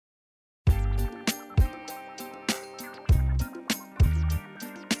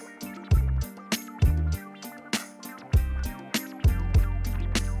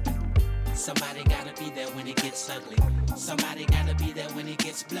Somebody gotta be there when it gets ugly. Somebody gotta be there when it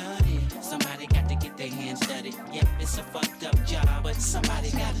gets bloody. Somebody got to get their hands dirty. Yep, it's a fucked up job, but somebody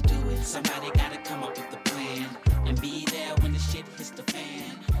gotta do it. Somebody gotta come up with a plan and be there when the shit hits the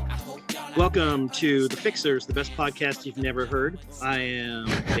fan. I hope y'all. Welcome to The Fixers, the best podcast you've never heard. I am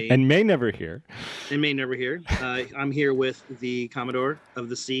Dave. And may never hear. I'm here with the Commodore of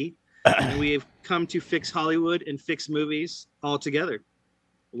the Sea. And we have come to fix Hollywood and fix movies all together.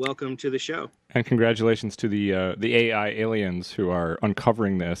 Welcome to the show. And congratulations to the AI aliens who are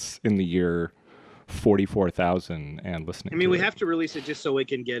uncovering this in the year 44,000 and listening. I mean, to we it. have to release it just so we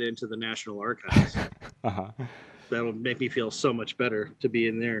can get into the National Archives. Uh-huh. That'll make me feel so much better to be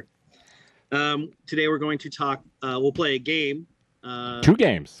in there. Today we're going to talk. We'll play a game. Two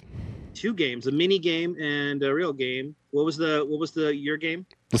games, a mini game and a real game. What was your game?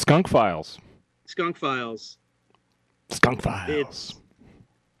 the Skunk Files. Skunk Files.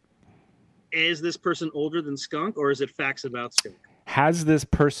 Is this person older than Skunk, or is it facts about Skunk? Has this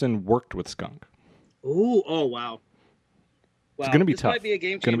person worked with Skunk? Oh, wow. It's going to be this tough. Might be a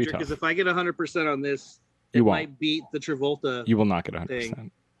game changer because if I get 100% on this, it might beat the Travolta. You will not get 100%. Thing.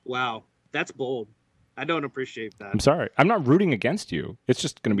 Wow, that's bold. I don't appreciate that. I'm sorry. I'm not rooting against you. It's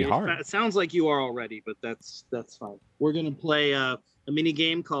just going to be hard. It sounds like you are already, but that's fine. We're going to play a mini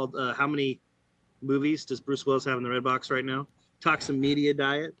game called How Many Movies Does Bruce Willis Have in the Redbox right now? Talk some media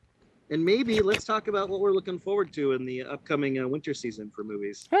diet. And maybe let's talk about what we're looking forward to in the upcoming winter season for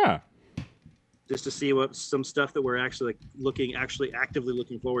movies. Yeah. Just to see what some stuff that we're actually actively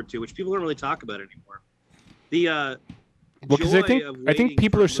looking forward to, which people don't really talk about anymore. Because I think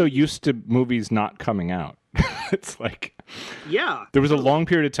people are so used to movies not coming out. It's like, yeah, there was a long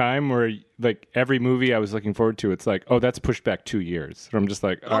period of time where like every movie I was looking forward to, it's like, oh, that's pushed back 2 years. And I'm just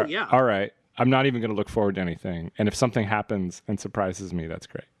like, all right, I'm not even going to look forward to anything. And if something happens and surprises me, that's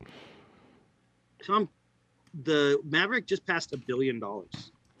great. Tom, the Maverick just passed $1 billion.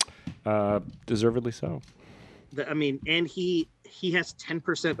 Deservedly so. And he has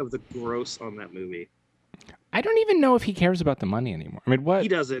 10% of the gross on that movie. I don't even know if he cares about the money anymore. I mean, what he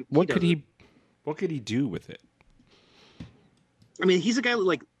doesn't. What could he do with it? I mean, he's a guy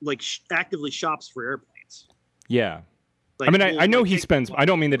who actively shops for airplanes. Yeah. I know he spends. I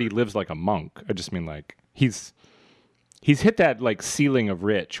don't mean that he lives like a monk. I just mean like he's hit that like ceiling of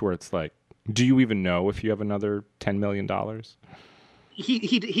rich where it's like, do you even know if you have another $10 million?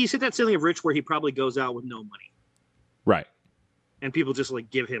 He's hit that ceiling of rich where he probably goes out with no money. Right. And people just like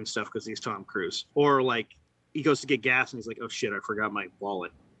give him stuff because he's Tom Cruise, or like he goes to get gas and he's like, oh shit, I forgot my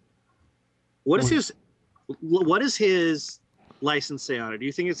wallet. What is his license say on it? Do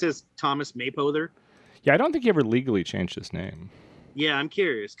you think it says Thomas Maypother? Yeah, I don't think he ever legally changed his name. Yeah, I'm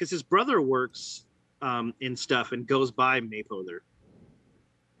curious because his brother works in stuff and goes by Maypother.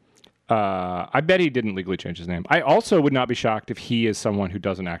 I bet he didn't legally change his name. I also would not be shocked if he is someone who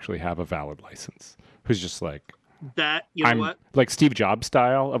doesn't actually have a valid license, who's just like that. You know what? Like Steve Jobs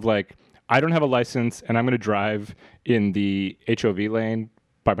style of like, I don't have a license and I'm going to drive in the HOV lane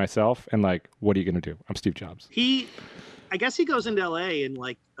by myself. And like, what are you going to do? I'm Steve Jobs. I guess he goes into LA and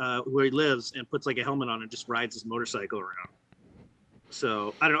like where he lives and puts like a helmet on and just rides his motorcycle around.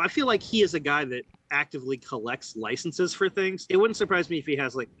 So I don't know. I feel like he is a guy that actively collects licenses for things. It wouldn't surprise me if he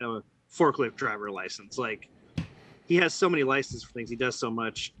has like a forklift driver license. Like he has so many licenses for things. He does so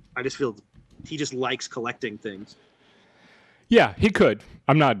much. I just feel he just likes collecting things. Yeah, he could.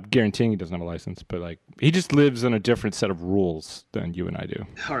 I'm not guaranteeing he doesn't have a license, but like he just lives in a different set of rules than you and I do.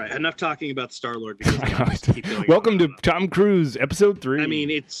 All right, enough talking about Star-Lord. Welcome to Tom Cruise, episode 3. I mean,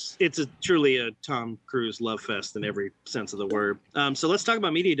 it's truly a Tom Cruise love fest in every sense of the word. So let's talk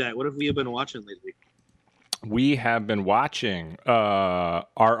about media diet. What have you been watching lately? We have been watching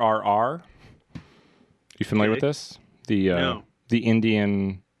RRR. You familiar with this? No. The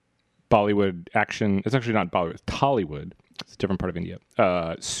Indian Bollywood action. It's actually not Bollywood. It's Tollywood. It's a different part of India.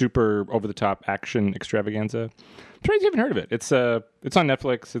 Super over-the-top action extravaganza. I'm sure you haven't heard of it. It's on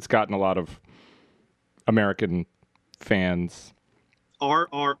Netflix. It's gotten a lot of American fans.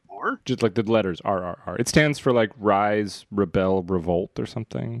 RRR? Just like the letters RRR. It stands for like Rise, Rebel, Revolt or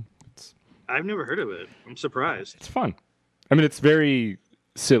something. I've never heard of it. I'm surprised. It's fun. I mean, it's very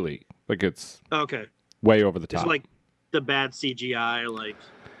silly. Like it's way over the top. It's like the bad CGI, like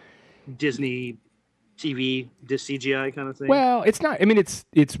Disney TV CGI kind of thing. Well, it's not. I mean, it's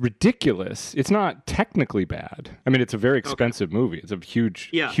ridiculous. It's not technically bad. I mean, it's a very expensive movie. It's a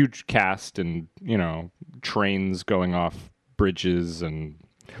huge cast, and trains going off bridges,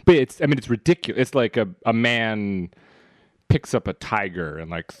 but it's ridiculous. It's like a man picks up a tiger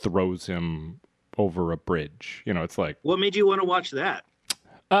and like throws him over a bridge. It's like, what made you want to watch that?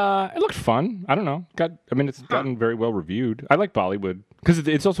 It looked fun. I don't know. It's gotten very well reviewed. I like Bollywood because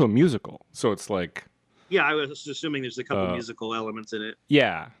it's also a musical, so it's like. Yeah, I was assuming there's a couple musical elements in it.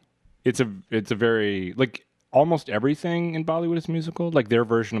 Yeah, it's a very like almost everything in Bollywood is musical. Like their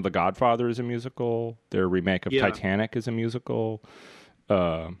version of The Godfather is a musical. Their remake of Titanic is a musical.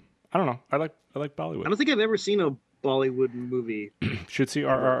 I don't know. I like Bollywood. I don't think I've ever seen a Bollywood movie. Should see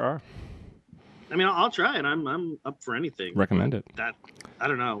RRR. I mean, I'll try it. I'm up for anything. Recommend it. That I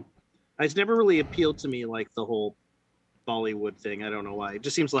don't know. It's never really appealed to me, like the whole Bollywood thing. I don't know why. It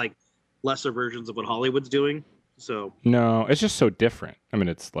just seems like lesser versions of what Hollywood's doing. So no, it's just so different. I mean,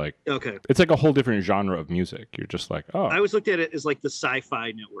 it's like it's like a whole different genre of music. You're just like, oh. I always looked at it as like the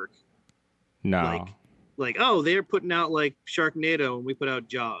Sci-Fi Network. No. Like they're putting out like Sharknado and we put out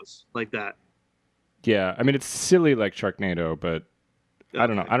Jaws, like that. Yeah, I mean it's silly like Sharknado, but I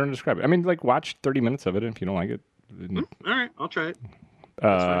don't know. I don't describe it. I mean, like watch 30 minutes of it, and if you don't like it, all right, I'll try it.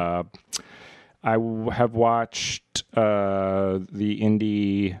 I have watched the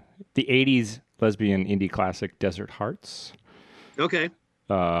 80s lesbian indie classic Desert Hearts. Okay.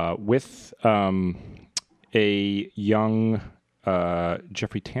 With a young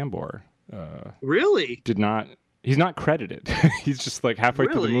Jeffrey Tambor. Really? He's not credited. He's just like halfway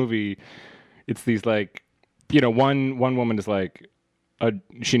through the movie. It's these like, one woman is like,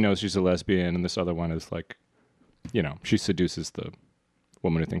 she knows she's a lesbian, and this other one is like, she seduces the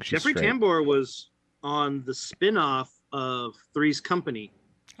woman who thinks she's Jeffrey straight. Tambor was on the spin-off of Three's Company.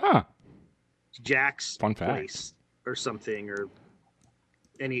 Ah. Jack's Fun fact. Place or something,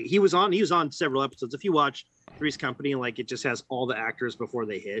 and he was on several episodes. If you watch Three's Company, like it just has all the actors before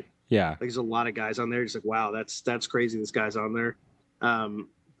they hit. Yeah. Like there's a lot of guys on there. It's like, wow, that's crazy. This guy's on there.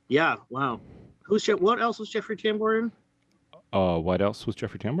 Yeah. Wow. What else was Jeffrey Tambor in? What else was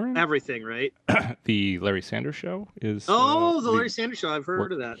Jeffrey Tambor in? Everything, right? The Larry Sanders Show is. The Larry Sanders Show. I've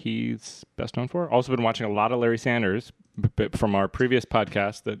heard of that. He's best known for. Also been watching a lot of Larry Sanders from our previous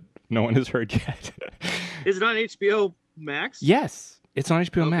podcast that no one has heard yet. Is it on HBO Max? Yes, it's on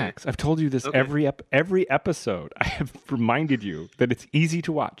HBO Max. I've told you this every episode. I have reminded you that it's easy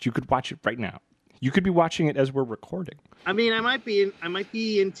to watch. You could watch it right now. You could be watching it as we're recording. I mean, I might be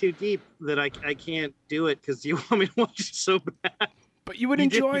in too deep that I can't do it because you want me to watch it so bad. But you would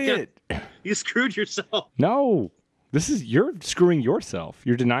enjoy it. You screwed yourself. No, you're screwing yourself.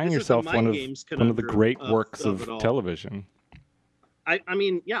 You're denying yourself one of the great works of television. I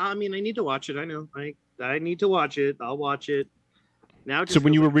mean, I need to watch it. I know. I need to watch it. I'll watch it. Now. So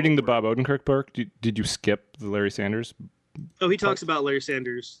when you were reading the Bob Odenkirk book, did you skip the Larry Sanders? Oh, he talks about Larry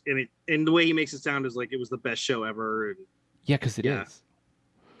Sanders, and the way he makes it sound is like it was the best show ever. And, yeah, because it is.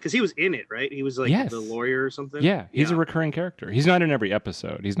 Because he was in it, right? He was like the lawyer or something. Yeah, he's a recurring character. He's not in every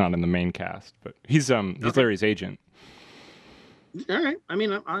episode. He's not in the main cast, but he's Larry's agent. All right. I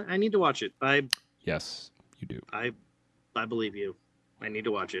mean, I need to watch it. Yes, you do. I believe you. I need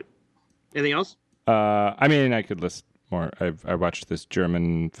to watch it. Anything else? I mean, I could list more. I watched this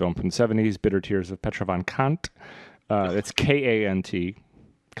German film from the 70s, Bitter Tears of Petra von Kant. It's Kant.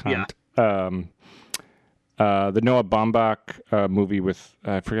 Kant. Yeah. The Noah Baumbach movie with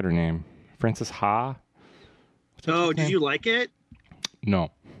I forget her name, Frances Ha. Did you like it?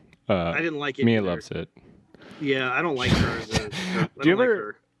 No, I didn't like it. Mia either. loves it. Yeah, I don't like her. Do you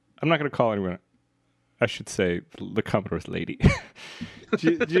ever? I'm not going to call anyone. I should say the Commodore's lady. Have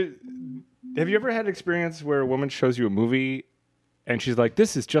you ever had an experience where a woman shows you a movie and she's like,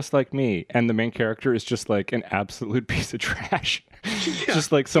 this is just like me, and the main character is just like an absolute piece of trash?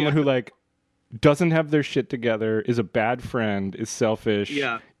 Just like someone who like doesn't have their shit together, is a bad friend, is selfish,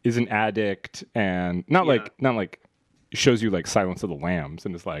 is an addict, and not like shows you like Silence of the Lambs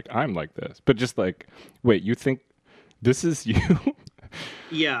and is like, I'm like this, but just like, wait, you think this is you?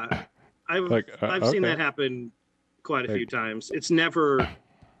 Yeah. I've seen that happen quite a few times. It's never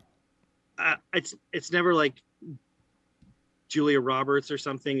it's never like Julia Roberts or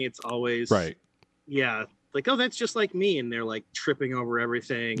something. It's always like, oh, that's just like me, and they're like tripping over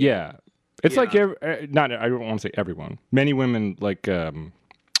everything. Yeah, it's like I don't want to say everyone. Many women like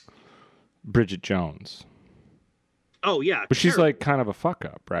Bridget Jones. Oh yeah, but she's like kind of a fuck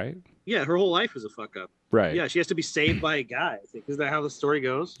up, right? Yeah, her whole life is a fuck up. Right. Yeah, she has to be saved by a guy. I think. Isn't that how the story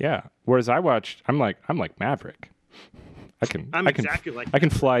goes? Yeah. Whereas I'm like Maverick. I can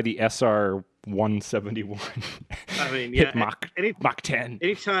fly the SR 171. I mean, hit Mach 10.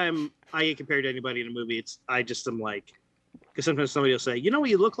 Anytime I get compared to anybody in a movie, I just am like, because sometimes somebody will say, you know what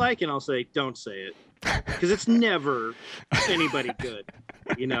you look like, and I'll say, don't say it, because it's never anybody good,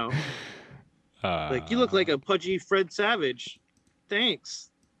 you know. Like you look like a pudgy Fred Savage.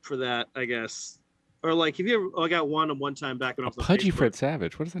 Thanks for that, I guess. Or like, have you ever? Oh, I got one time back when I was on pudgy Facebook. Fred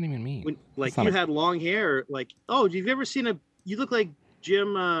Savage. What does that even mean? When, like you had long hair. Like, oh, have you ever seen you look like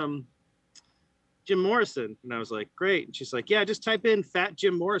Jim Morrison? And I was like, great. And she's like, yeah, just type in fat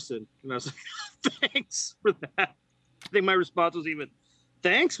Jim Morrison. And I was like, thanks for that. I think my response was even,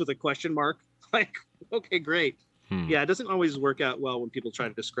 thanks with a question mark. Like, okay, great. Yeah, it doesn't always work out well when people try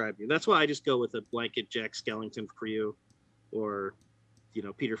to describe you. That's why I just go with a blanket Jack Skellington for you, or,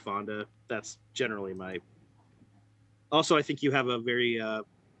 Peter Fonda. That's generally my. Also, I think you have a very. I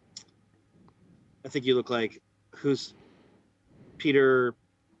think you look like who's Peter,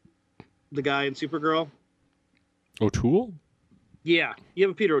 the guy in Supergirl. O'Toole? Yeah, you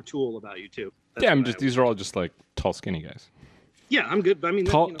have a Peter O'Toole about you too. That's these are all just like tall, skinny guys. Yeah, I'm good. I mean,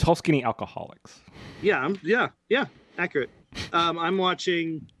 tall, skinny alcoholics. Yeah, yeah, accurate. I'm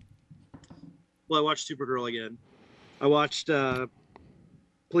watching. Well, I watched Supergirl again. I watched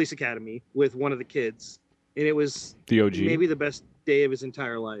Police Academy with one of the kids, and it was the OG. Maybe the best day of his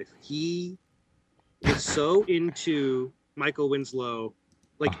entire life. He was so into Michael Winslow,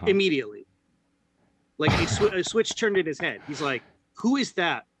 like immediately. Like a switch turned in his head. He's like, "Who is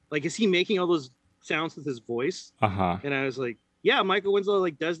that? Like, is he making all those sounds with his voice?" And I was like, "Yeah, Michael Winslow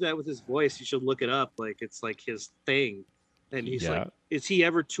like does that with his voice. You should look it up. Like, it's like his thing." And he's like, "Is he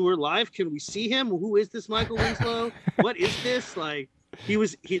ever tour live? Can we see him? Who is this Michael Winslow? What is this?" Like, he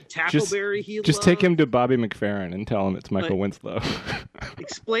Tackleberry. He just take him to Bobby McFerrin and tell him it's Michael Winslow.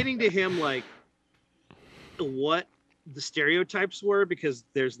 Explaining to him like what the stereotypes were, because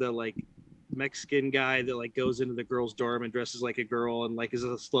there's the like Mexican guy that like goes into the girl's dorm and dresses like a girl and like is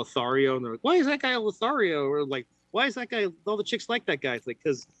a Lothario, and they're like, "Why is that guy a Lothario?" Or like, "Why is that guy? All the chicks like that guy." It's like,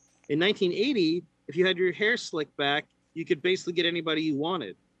 because in 1980, if you had your hair slicked back, you could basically get anybody you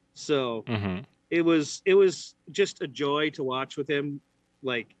wanted. So it was just a joy to watch with him,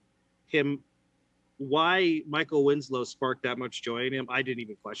 like him. Why Michael Winslow sparked that much joy in him, I didn't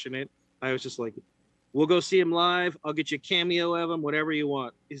even question it. I was just like, "We'll go see him live. I'll get you a cameo of him, whatever you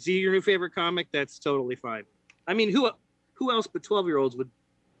want. Is he your new favorite comic? That's totally fine." I mean, who else but 12-year-olds would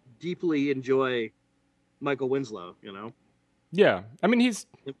deeply enjoy Michael Winslow, Yeah. I mean, he's,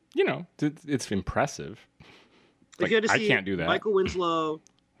 it's impressive. If you had to see I can't do that. Michael Winslow,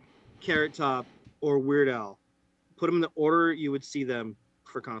 Carrot Top, or Weird Al, put them in the order you would see them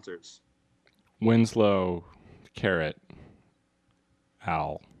for concerts. Winslow, Carrot,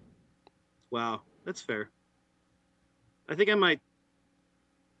 Al. Wow, that's fair. I think I might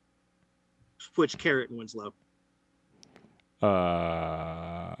switch Carrot and Winslow.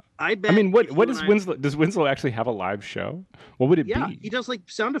 I bet. I mean, what does Winslow? Does Winslow actually have a live show? What would it be? Yeah, he does like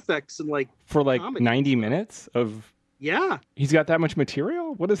sound effects and like for like 90 minutes of. Yeah, he's got that much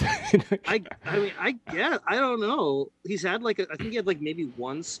material. What is that? I don't know. He's had I think he had like maybe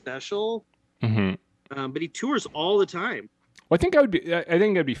one special. But he tours all the time. Well, I think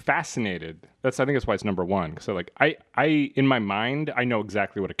I'd be fascinated. I think that's why it's number one. So like I in my mind, I know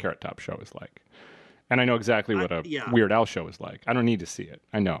exactly what a Carrot Top show is like. And I know exactly what a Weird Al show is like. I don't need to see it.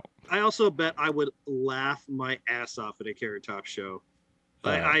 I know. I also bet I would laugh my ass off at a Carrot Top show.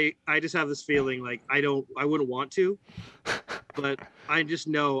 I just have this feeling like I wouldn't want to, but I just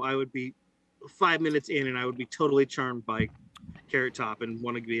know I would be 5 minutes in and I would be totally charmed by Carrot Top and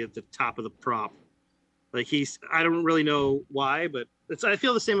want to be at the top of the prop. Like I don't really know why, but I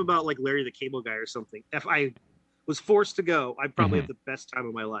feel the same about like Larry the Cable Guy or something. If I was forced to go, I'd probably have the best time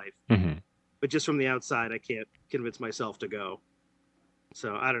of my life. But just from the outside, I can't convince myself to go.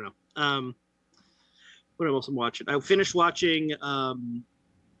 So I don't know. What else I'm watching? I finished watching a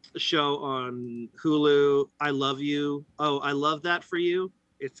show on Hulu, I Love You. Oh, I Love That For You.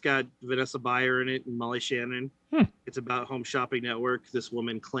 It's got Vanessa Bayer in it and Molly Shannon. It's about Home Shopping Network. This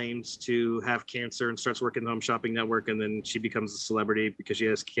woman claims to have cancer and starts working at the Home Shopping Network, and then she becomes a celebrity because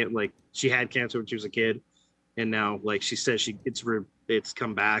she had cancer when she was a kid, and now like she says it's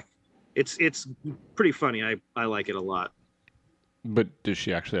come back. It's pretty funny. I like it a lot. But does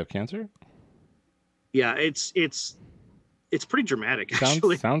she actually have cancer? Yeah, it's pretty dramatic.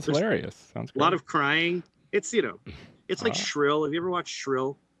 Actually, sounds hilarious. Sounds great. A lot of crying. It's it's like Shrill. Have you ever watched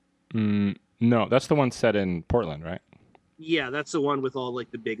Shrill? No, that's the one set in Portland, right? Yeah, that's the one with all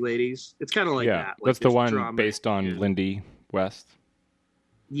like the big ladies. It's kind of like that. Like, that's the one based on Lindy West.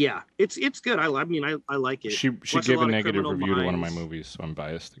 Yeah, it's good. I like it. She gave a negative review to one of my movies, so I'm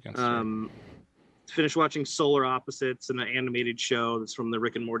biased against her. Finished watching Solar Opposites, an animated show that's from the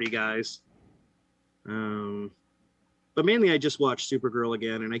Rick and Morty guys. But mainly I just watched Supergirl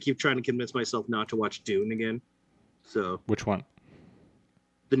again, and I keep trying to convince myself not to watch Dune again. So which one?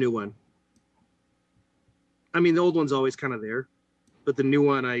 The new one. I mean, the old one's always kind of there, but the new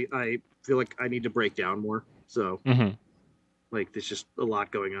one, I feel like I need to break down more. So like there's just a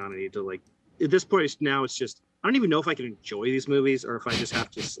lot going on. I need to like at this point now it's just I don't even know if I can enjoy these movies or if I just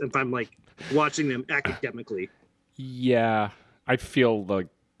have to if I'm like watching them academically. Yeah, I feel like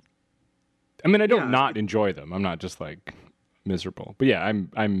I mean I don't not enjoy them. I'm not just like miserable. But yeah,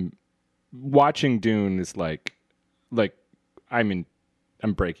 I'm watching Dune is like I'm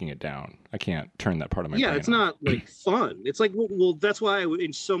breaking it down. I can't turn that part of my brain it's off. not like fun. It's like well that's why I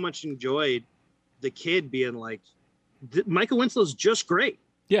so much enjoyed the kid being like Michael Winslow's just great.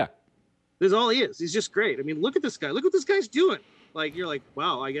 Yeah. That's all he is. He's just great. I mean, look at this guy. Look what this guy's doing. Like, you're like,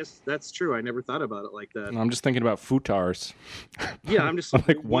 wow, I guess that's true. I never thought about it like that. I'm just thinking about futars. Yeah, I'm just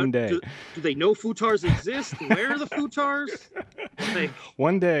like one day. Do they know futars exist? Where are the futars? Like,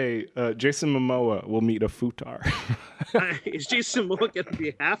 one day, Jason Momoa will meet a futar. Is Jason Momoa going to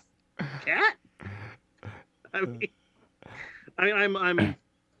be half cat? I mean, I'm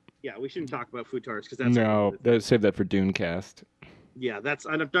yeah, we shouldn't talk about futars because that's save that for Dunecast. Yeah,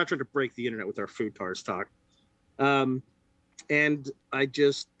 I'm not trying to break the internet with our futars talk. And I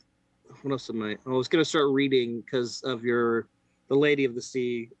just what else am I was gonna start reading because of the Lady of the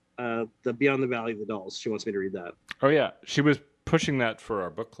Sea, the Beyond the Valley of the Dolls. She wants me to read that. Oh yeah. She was pushing that for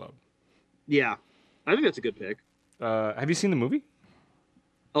our book club. Yeah. I think that's a good pick. Have you seen the movie?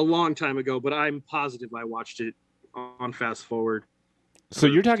 A long time ago, but I'm positive I watched it on fast forward. So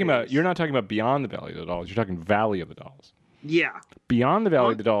you're not talking about Beyond the Valley of the Dolls. You're talking Valley of the Dolls. Yeah. Beyond the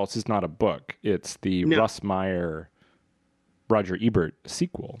Valley of the Dolls is not a book. It's the Russ Meyer, Roger Ebert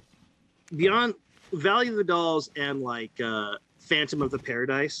sequel. Beyond Valley of the Dolls and like Phantom of the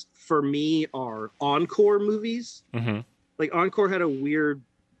Paradise for me are encore movies. Mm-hmm. Like Encore had a weird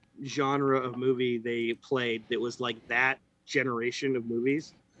genre of movie they played that was like that generation of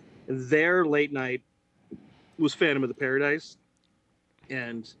movies. Their late night was Phantom of the Paradise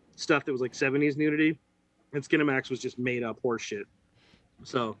and stuff that was like 70s nudity. And Skinamax was just made up horseshit.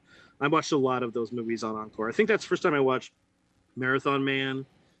 So I watched a lot of those movies on Encore. I think that's the first time I watched Marathon Man,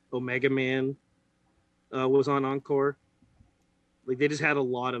 Omega Man was on Encore. Like they just had a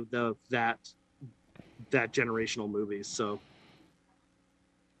lot of that generational movies. So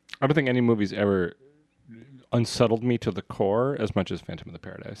I don't think any movies ever unsettled me to the core as much as Phantom of the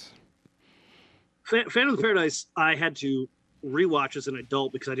Paradise. Phantom of the Paradise, I had to rewatch as an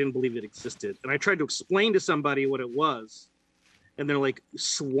adult because I didn't believe it existed. And I tried to explain to somebody what it was. And they're like,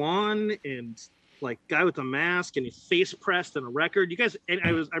 Swan and like guy with a mask and his face pressed on a record. You guys, and I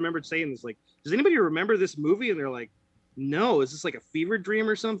remember saying this, like, does anybody remember this movie? And they're like, no, is this like a fever dream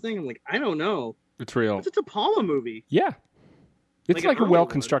or something? I'm like, I don't know. It's real. It's a De Palma movie. Yeah. It's like a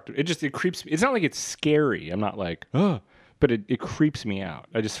well-constructed. It creeps me. It's not like it's scary. I'm not like, oh, but it creeps me out.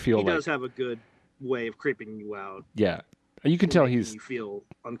 I just feel he does have a good way of creeping you out. Yeah. You can tell you feel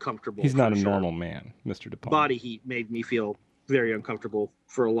uncomfortable. He's not a normal man, Mr. De Palma. Body heat made me feel very uncomfortable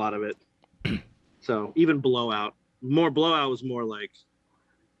for a lot of it. So even Blowout was more like,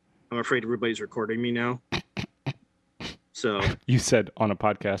 I'm afraid everybody's recording me now. So you said on a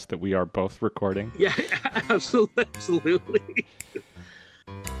podcast that we are both recording. Yeah, absolutely.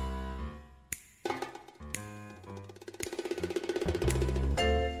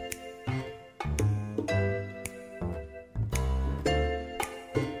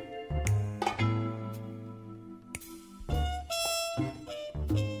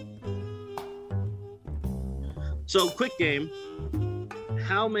 So, quick game.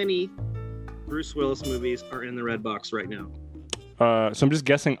 How many Bruce Willis movies are in the Redbox right now? So I'm just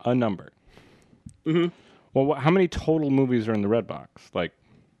guessing a number. Mm-hmm. Well, how many total movies are in the Redbox? Like,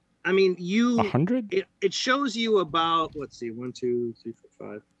 I mean, 100? It shows you about, let's see, 1, 2, 3,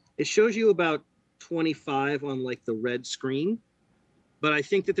 4, 5. It shows you about 25 on like the red screen, but I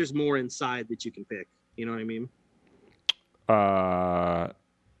think that there's more inside that you can pick. You know what I mean?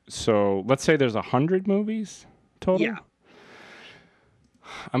 So let's say there's 100 movies total. Yeah.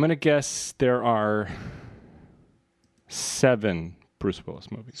 I'm gonna guess there are 7 Bruce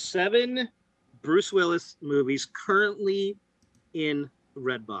Willis movies. 7 Bruce Willis movies currently in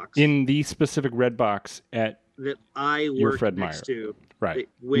Redbox. In the specific Redbox that I work next to. Right.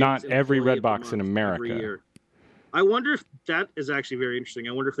 Not every Redbox in America. I wonder if that is actually very interesting.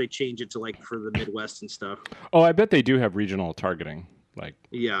 I wonder if they change it to like for the Midwest and stuff. Oh, I bet they do have regional targeting. Like,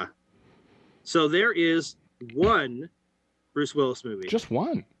 yeah. So there is 1 Bruce Willis movie. Just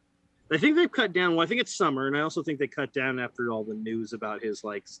 1. I think they've cut down. Well, I think it's summer, and I also think they cut down after all the news about his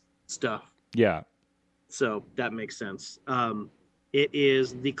like stuff. Yeah. So that makes sense. It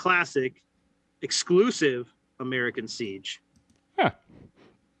is the classic, exclusive American Siege. Yeah.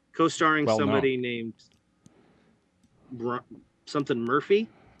 Co-starring somebody named something Murphy.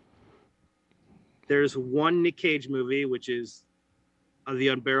 There's one Nick Cage movie, which is The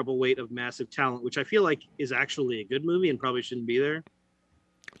Unbearable Weight of Massive Talent, which I feel like is actually a good movie and probably shouldn't be there.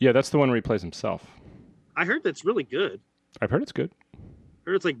 Yeah, that's the one where he plays himself. I heard that's really good. I've heard it's good. I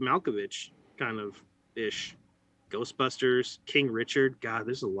heard it's like Malkovich kind of ish. Ghostbusters, King Richard. God,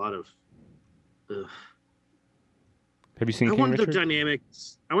 there's a lot of. Ugh. Have you seen King I want Richard? the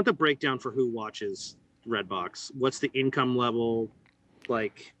dynamics. I want the breakdown for who watches Redbox. What's the income level?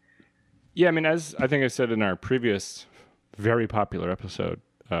 Like. Yeah, I mean, as I think I said in our previous very popular episode,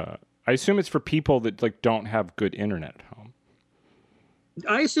 I assume it's for people that like don't have good internet at home.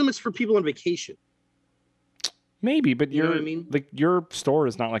 I assume it's for people on vacation. Maybe, but you know what I mean? Like your store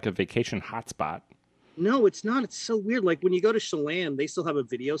is not like a vacation hotspot. No, it's not. It's so weird. Like when you go to Chelan, they still have a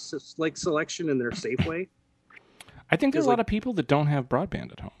video like selection in their Safeway. I think there's a lot of people that don't have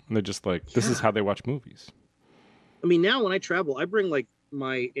broadband at home, and they're just like, this is how they watch movies. I mean, now when I travel, I bring like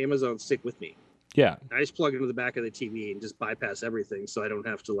my Amazon stick with me. Yeah, I just plug it into the back of the TV and just bypass everything, so I don't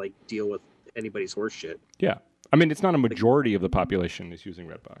have to like deal with anybody's horse shit. Yeah, I mean, it's not a majority of the population is using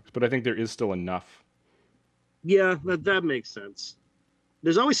Redbox, but I think there is still enough. Yeah, that makes sense.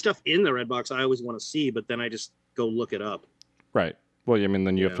 There's always stuff in the Redbox I always want to see, but then I just go look it up. Right. Well, I mean,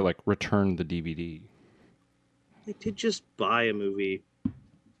 then you have to like return the DVD. I did just buy a movie.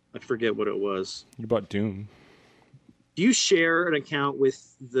 I forget what it was. You bought Doom. Do you share an account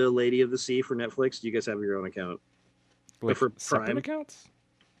with the Lady of the Sea for Netflix? Do you guys have your own account? Like for separate Prime accounts?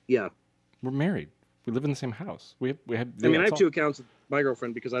 Yeah. We're married. We live in the same house. We have. I mean, I have two accounts with my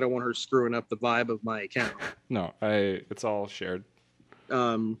girlfriend because I don't want her screwing up the vibe of my account. No, it's all shared.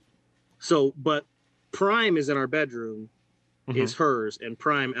 But Prime is in our bedroom, is hers, and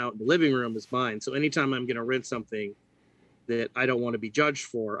Prime out in the living room is mine. So anytime I'm going to rent something that I don't want to be judged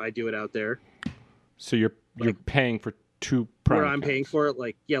for, I do it out there. So you're paying for two Prime where I'm accounts. paying for it,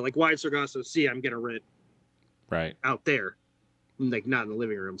 like Wide Sargasso Sea, I'm going to rent right out there, like not in the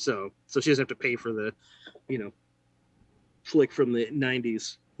living room. So she doesn't have to pay for the, flick from the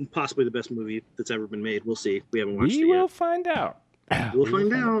 90s, possibly the best movie that's ever been made. We'll see. We haven't watched it yet. We will find out. We'll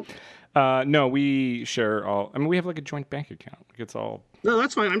find out. No, we share all. I mean, we have like a joint bank account. Like it's all. No,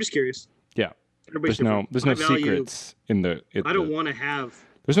 that's fine. I'm just curious. Yeah. Everybody's There's no secrets in the. I don't want to have.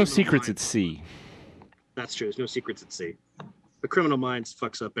 There's no secrets at sea. That's true. There's no secrets at sea. The Criminal Minds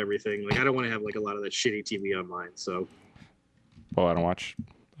fucks up everything. Like I don't want to have like a lot of that shitty TV online. So. Well, I don't watch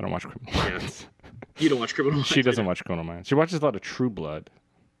Criminal Minds. You don't watch Criminal Minds. She doesn't watch Criminal Minds. She watches a lot of True Blood.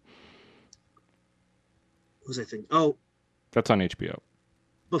 What was I thinking? Oh. That's on HBO.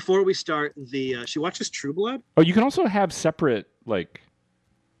 Before we start, she watches True Blood. Oh, you can also have separate like.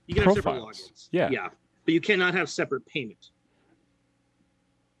 You can profiles. have separate logins. Yeah, but you cannot have separate payment.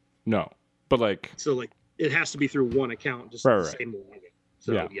 No, but like. So like it has to be through one account, just right. same login.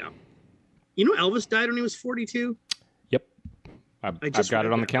 So yeah. You know, Elvis died when he was 42. Yep, I've got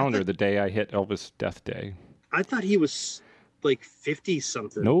it on the calendar. The day I hit Elvis' death day. I thought he was like 50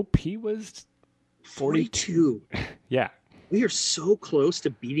 something. Nope, he was 42. Yeah. We are so close to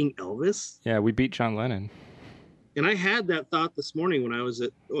beating Elvis. Yeah, we beat John Lennon. And I had that thought this morning when I was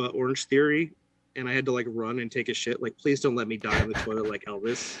at Orange Theory, and I had to like run and take a shit. Like, please don't let me die in the toilet like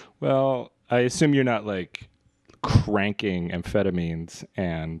Elvis. Well, I assume you're not like cranking amphetamines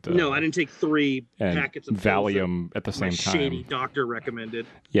and. No, I didn't take 3 packets of Valium at the same time. Shady doctor recommended.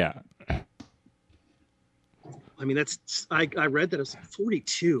 Yeah. I mean, I read that it was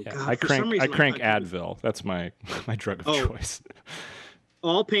 42. Yeah, God, I I crank Advil. That's my drug of choice.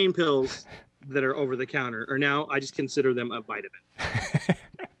 All pain pills that are over the counter are now, I just consider them a vitamin.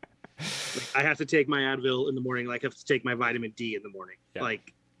 Like, I have to take my Advil in the morning. Like I have to take my vitamin D in the morning. Yeah.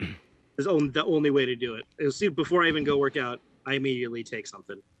 Like it's the only way to do it. Before I even go work out, I immediately take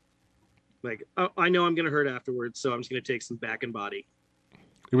something. Like I know I'm going to hurt afterwards, so I'm just going to take some back and body.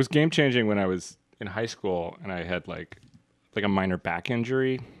 It was game changing when I was in high school and I had like a minor back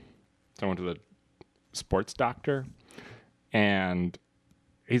injury. So I went to the sports doctor and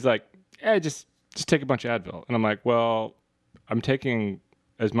he's like, "Hey, just take a bunch of Advil." And I'm like, "Well, I'm taking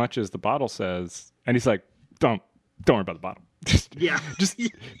as much as the bottle says." And he's like, Don't worry about the bottle.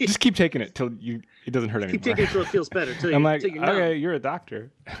 Just keep taking it till it doesn't hurt anymore. Keep taking it till it feels better. I'm like, "Okay, you're a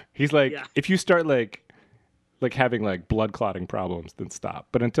doctor." He's like, "If you start like having like blood clotting problems, then stop.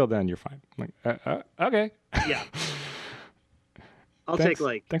 But until then, you're fine." I'm like, okay. Yeah. I'll take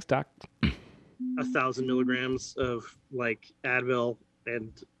like thanks, doc. 1,000 milligrams of like Advil,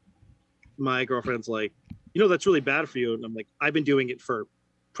 and my girlfriend's like, that's really bad for you. And I'm like, I've been doing it for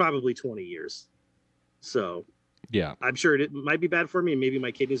probably 20 years. So yeah, I'm sure it might be bad for me, and maybe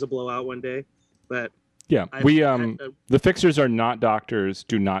my kidneys will blow out one day. But Yeah, the Fixers are not doctors.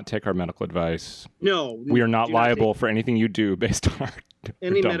 Do not take our medical advice. No, we are not liable for anything you do based on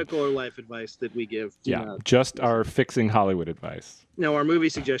any medical or life advice that we give. Just our fixing Hollywood advice. No, our movie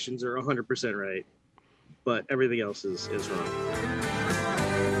suggestions are 100% right, but everything else is wrong.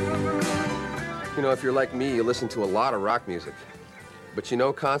 You know, if you're like me, you listen to a lot of rock music. But you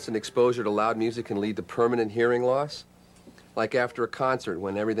know, constant exposure to loud music can lead to permanent hearing loss? Like after a concert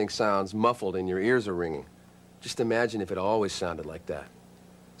when everything sounds muffled and your ears are ringing. Just imagine if it always sounded like that.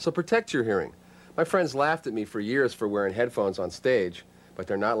 So protect your hearing. My friends laughed at me for years for wearing headphones on stage, but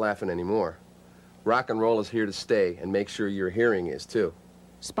they're not laughing anymore. Rock and roll is here to stay, and make sure your hearing is too.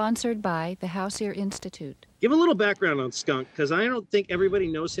 Sponsored by the House Ear Institute. Give a little background on Skunk, because I don't think everybody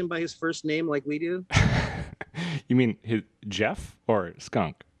knows him by his first name like we do. You mean Jeff or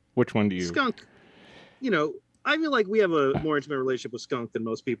Skunk? Which one do you... Skunk. You know, I feel like we have a more intimate relationship with Skunk than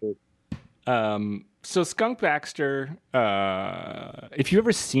most people. So Skunk Baxter, if you've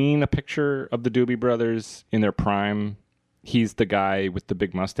ever seen a picture of the Doobie Brothers in their prime, he's the guy with the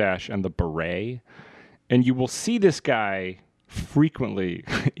big mustache and the beret. And you will see this guy frequently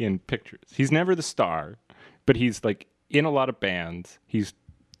in pictures. He's never the star, but he's like in a lot of bands. He's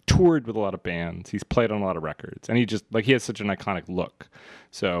toured with a lot of bands. He's played on a lot of records. And he has such an iconic look.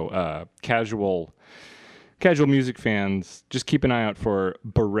 So casual music fans, just keep an eye out for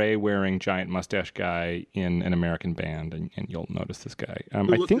beret-wearing giant mustache guy in an American band, and you'll notice this guy. Who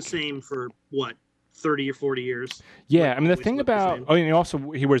looked the same for, 30 or 40 years? Yeah, like, I mean, the thing about...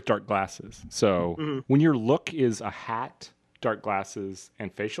 he wears dark glasses. So when your look is a hat, dark glasses,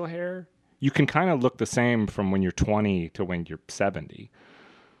 and facial hair, you can kind of look the same from when you're 20 to when you're 70.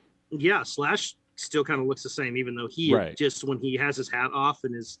 Yeah, Slash still kind of looks the same, even though he just, when he has his hat off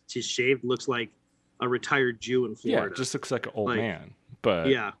and his shaved, looks like a retired Jew in Florida. Yeah, just looks like an old man. But,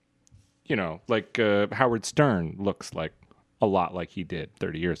 like Howard Stern looks like a lot like he did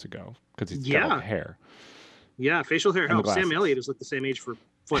 30 years ago because he's got all the hair. Yeah, facial hair helps. Sam Elliott has looked the same age for,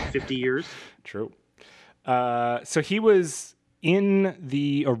 50 years? True. So he was in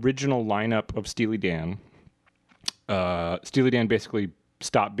the original lineup of Steely Dan. Steely Dan basically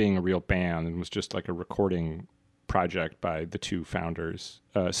stopped being a real band and was just like a recording project by the two founders.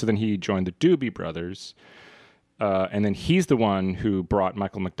 So then he joined the Doobie Brothers, and then he's the one who brought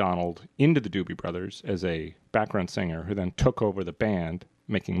Michael McDonald into the Doobie Brothers as a background singer, who then took over the band,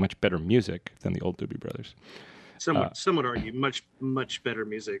 making much better music than the old Doobie Brothers. Some would argue much better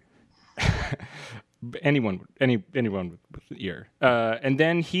music. Anyone with the ear. And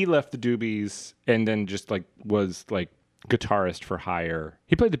then he left the Doobies, and then just was guitarist for hire.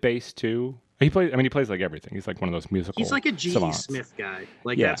 He played the bass too. He plays like everything. He's like one of those musical. He's like a G.E. Smith guy.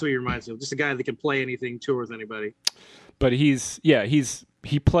 That's what he reminds me of. Just a guy that can play anything, tour with anybody. But he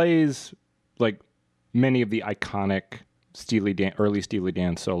plays like many of the iconic early Steely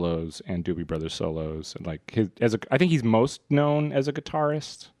Dan solos and Doobie Brothers solos. And I think he's most known as a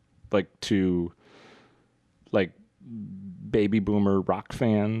guitarist, to baby boomer rock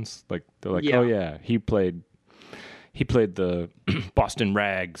fans. They're like, oh yeah, he played the Boston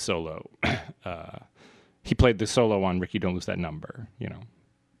Rag solo. He played the solo on Ricky Don't Lose That Number, You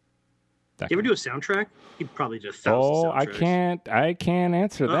ever do a soundtrack? He probably did thousands of soundtracks. I can't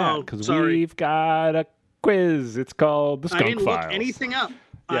answer that because we've got a quiz. It's called the Skunk Files. I didn't look anything up.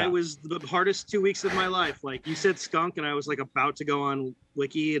 Yeah. I was the hardest 2 weeks of my life. You said Skunk, and I was about to go on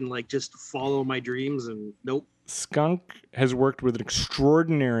Wiki and just follow my dreams, and nope. Skunk has worked with an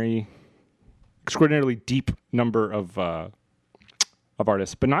extraordinarily deep number of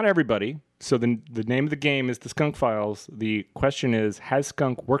artists, but not everybody. So the name of the game is the Skunk Files. The question is, has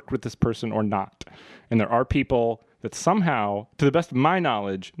Skunk worked with this person or not? And there are people that somehow, to the best of my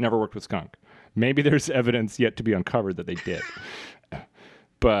knowledge, never worked with Skunk. Maybe there's evidence yet to be uncovered that they did.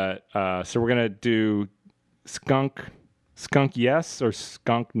 But so we're gonna do Skunk yes or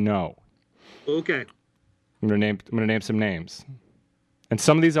Skunk no. Okay. I'm gonna name some names. And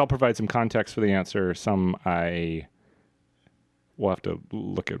some of these I'll provide some context for the answer. Some we'll have to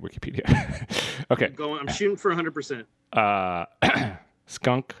look at Wikipedia. Okay. I'm shooting for 100%.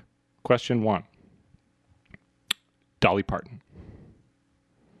 Skunk, question 1. Dolly Parton.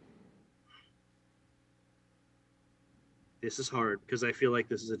 This is hard because I feel like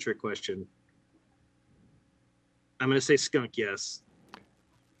this is a trick question. I'm going to say Skunk, yes.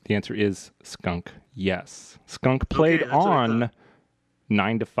 The answer is Skunk, yes. Skunk played on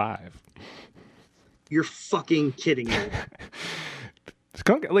 9 to 5. You're fucking kidding me.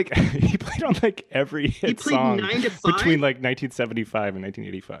 Skunk, he played on every hit song 9 to 5? between 1975 and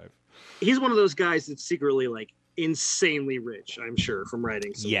 1985. He's one of those guys that secretly insanely rich, I'm sure, from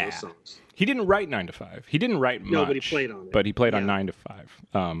writing some of those songs. He didn't write 9 to 5. He didn't write much. No, but he played on it. But he played on 9 to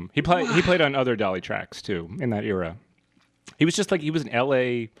 5. He played on other Dolly tracks too in that era. He was just like, he was an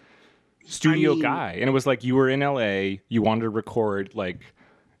LA studio guy, and it was like, you were in LA, you wanted to record like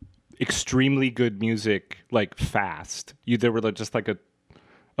extremely good music, like fast. There were just like a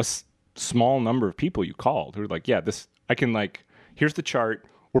small number of people you called who were like, yeah, this I can like. Here's the chart.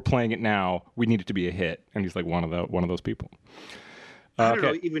 We're playing it now. We need it to be a hit, and he's like one of those people. I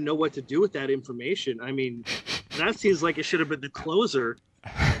don't even know what to do with that information. I mean, that seems like it should have been the closer.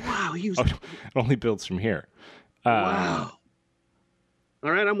 Wow, he was. It only builds from here. Wow.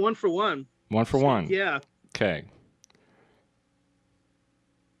 All right, I'm 1 for 1. 1 for 1. Yeah. Okay.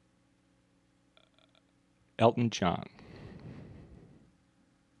 Elton John.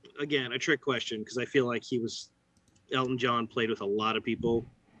 Again, a trick question because I feel like Elton John played with a lot of people.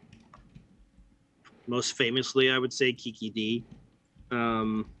 Most famously, I would say Kiki D.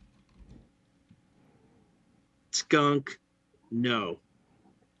 Skunk, no.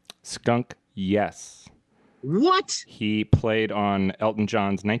 Skunk, yes. What? He played on Elton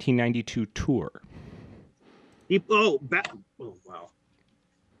John's 1992 tour. Oh, wow.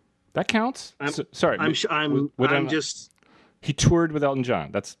 That counts. Sorry, He toured with Elton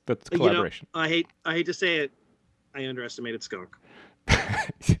John. That's collaboration. I hate to say it. I underestimated Skunk.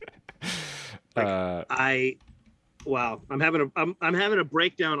 Wow. I'm having a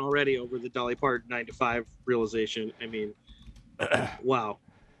breakdown already over the Dolly Parton 9 to 5 realization. I mean, wow.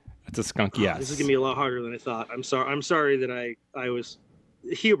 That's a Skunk, yes. This is gonna be a lot harder than I thought. I'm sorry that I was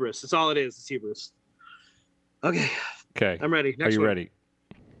hubris. That's all it is. It's hubris. Okay. I'm ready. Next Are you one. ready?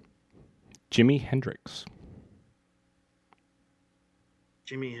 Jimi Hendrix.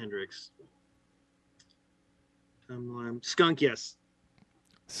 Jimi Hendrix. Skunk, yes.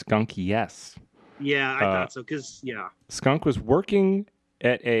 Skunk, yes. Yeah, I thought so. Skunk was working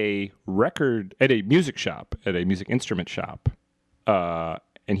at a music shop, at a music instrument shop,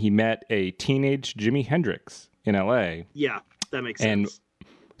 and he met a teenage Jimi Hendrix in L.A. Yeah, that makes sense. And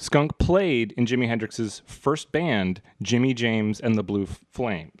Skunk played in Jimi Hendrix's first band, Jimmy James and the Blue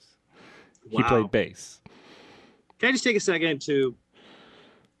Flames. Wow. He played bass. Can I just take a second to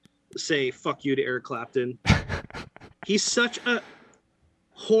say fuck you to Eric Clapton? He's such a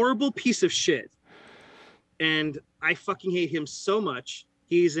horrible piece of shit. And I fucking hate him so much.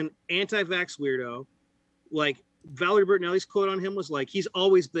 He's an anti-vax weirdo. Like, Valerie Bertinelli's quote on him was like, he's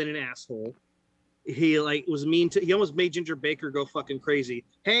always been an asshole. He was mean to, he almost made Ginger Baker go fucking crazy.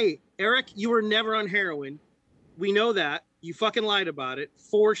 Hey, Eric, you were never on heroin. We know that. You fucking lied about it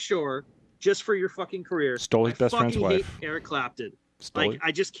for sure. Just for your fucking career. Stole his best friend's wife. I fucking hate Eric Clapton.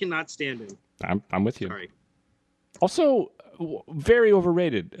 I just cannot stand him. I'm with you. Sorry. Also, very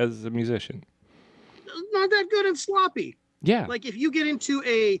overrated as a musician. Not that good and sloppy. Yeah. Like, if you get into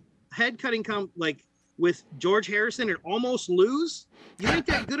a head cutting with George Harrison and almost lose, you ain't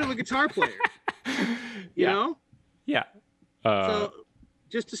that good of a guitar player. You know? Yeah. So,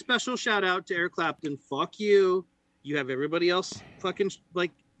 just a special shout out to Eric Clapton. Fuck you. You have everybody else fucking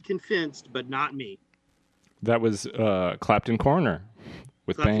convinced, but not me. That was Clapton Corner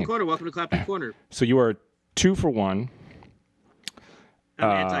with Clapton Bang. Corner. Welcome to Clapton Corner. So you are 2 for 1. I'm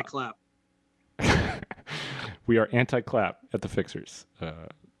anti-clap. We are anti-clap at the Fixers.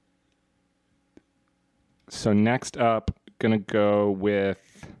 So next up, gonna go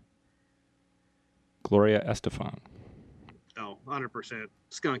with Gloria Estefan. Oh, 100%.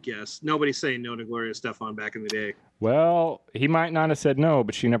 Skunk, yes. Nobody's saying no to Gloria Estefan back in the day. Well, he might not have said no,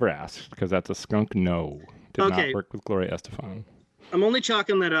 but she never asked, because that's a Skunk no. Did not work with Gloria Estefan. I'm only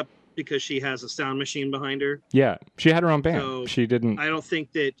chalking that up because she has a sound machine behind her. Yeah, she had her own band. So she didn't. I don't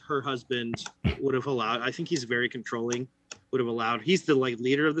think that her husband would have allowed. I think he's very controlling. Would have allowed. He's the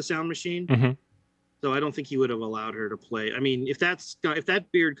leader of the sound machine. Mm-hmm. So I don't think he would have allowed her to play. I mean, if that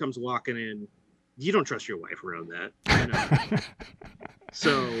beard comes walking in, you don't trust your wife around that. You know?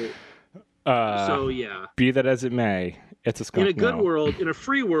 So yeah. Be that as it may, it's a Skunk. In a good world, in a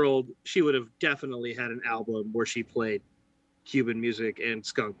free world, she would have definitely had an album where she played Cuban music and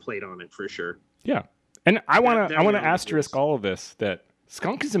Skunk played on it for sure. Yeah. And I want to asterisk all of this that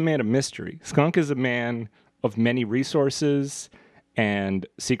Skunk is a man of mystery. Skunk is a man of many resources and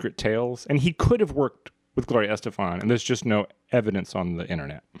secret tales, and he could have worked with Gloria Estefan, and there's just no evidence on the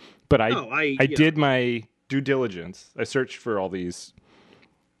internet. But I did my due diligence. I searched for all these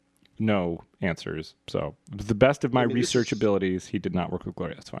no answers. So the best of my research abilities, he did not work with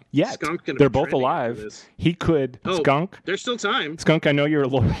Gloria Estefan. Yet, they're both alive. He could. Skunk. There's still time. Skunk, I know you're a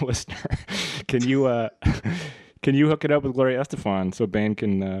loyal listener. Can you hook it up with Gloria Estefan so Bane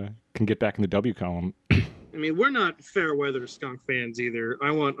can get back in the W column? mean, we're not fair weather Skunk fans either.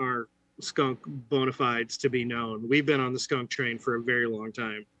 I want our Skunk bona fides to be known. We've been on the Skunk train for a very long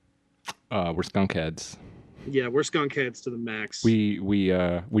time. We're Skunk heads. Yeah, we're Skunk heads to the max. We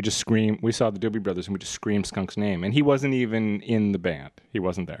just screamed. We saw the Doobie Brothers and we just screamed Skunk's name, and he wasn't even in the band. He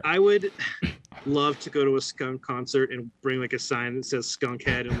wasn't there. I would love to go to a Skunk concert and bring like a sign that says Skunk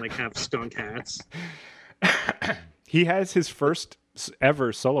Head and like have Skunk hats. He has his first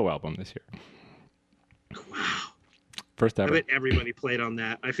ever solo album this year. Wow. First ever. I bet everybody played on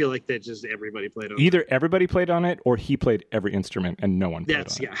that. I feel like that just everybody played on Either everybody played on it or he played every instrument and no one played on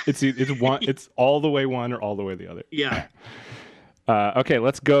it. It's one. It's all the way one or all the way the other. Yeah. Okay,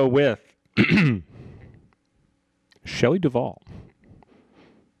 let's go with Shelley Duvall.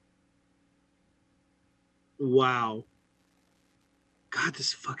 Wow. God,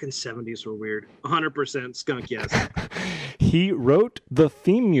 this fucking 70s were weird. 100% Skunk, yes. He wrote the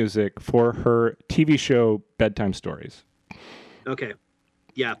theme music for her TV show Bedtime Stories. Okay.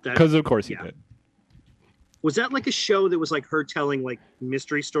 Yeah. Because of course he did. Was that like a show that was like her telling like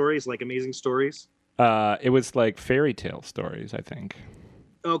mystery stories, like amazing stories? It was like fairy tale stories, I think.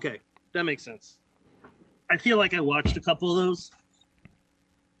 Okay. That makes sense. I feel like I watched a couple of those.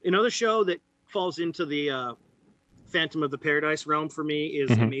 Another show that falls into the Phantom of the Paradise realm for me is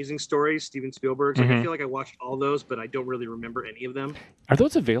Amazing Stories, Steven Spielberg's. Like, I feel like I watched all those, but I don't really remember any of them. Are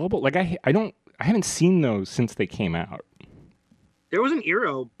those available? Like I haven't seen those since they came out. There was an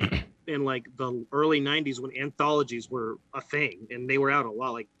era in like the early 90s when anthologies were a thing, and they were out a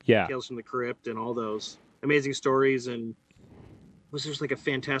lot, like Tales from the Crypt and all those Amazing Stories, and was there like a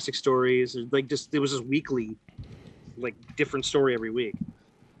Fantastic Stories, like just it was just weekly, like different story every week.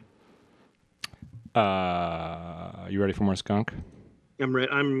 You ready for more Skunk? I'm ready.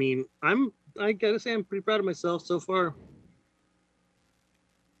 I gotta say I'm pretty proud of myself so far.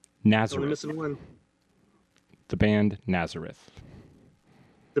 Nazareth. Only missing one. The band Nazareth.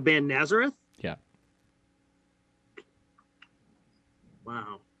 The band Nazareth? Yeah.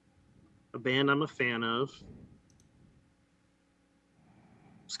 Wow. A band I'm a fan of.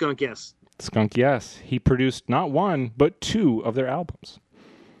 Skunk, yes. Skunk, yes. He produced not one, but 2 of their albums.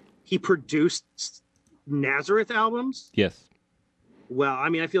 He produced Nazareth albums? Yes. Well, I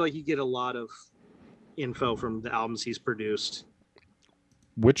mean, I feel like you get a lot of info from the albums he's produced.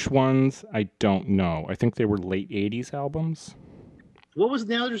 Which ones? I don't know. I think they were late 80s albums. What was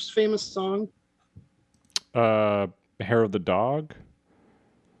Nazareth's famous song? Hair of the Dog.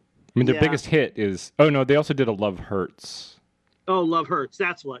 I mean, their biggest hit is... Oh, no, they also did a Love Hurts. Oh, Love Hurts.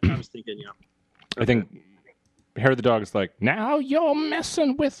 That's what I was thinking, yeah. Okay. I think Hair of the Dog is like, now you're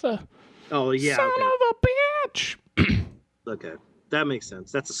messing with a son of a bitch. Okay, that makes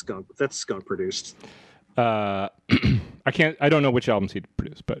sense. That's a Skunk. That's Skunk produced. I don't know which albums he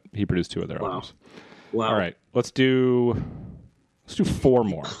produced, but he produced 2 of their albums. Wow. All right, let's do 4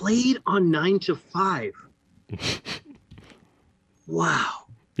 more. Played on 9 to 5. Wow.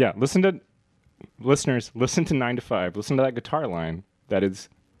 Yeah, listeners, listen to 9 to 5. Listen to that guitar line. That is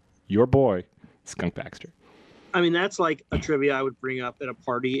your boy, Skunk Baxter. I mean, that's like a trivia I would bring up at a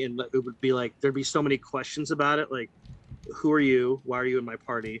party, and it would be like, there'd be so many questions about it. Like, who are you? Why are you in my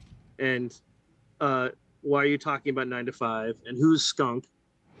party? And why are you talking about 9 to 5? And who's Skunk?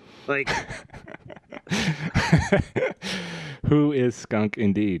 Like, who is Skunk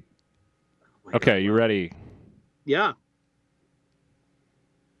indeed? Oh okay, God. You ready? Yeah.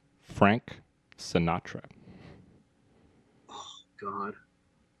 Frank Sinatra. Oh, God.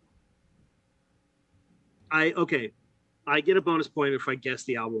 I get a bonus point if I guess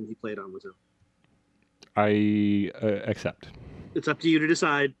the album he played on with him. I accept. It's up to you to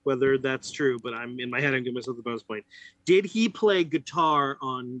decide whether that's true, but I'm in my head, I'm giving myself the bonus point. Did he play guitar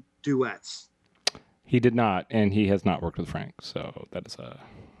on duets? He did not, and he has not worked with Frank, so that is a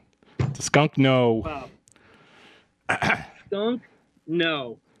Skunk no. Wow. Skunk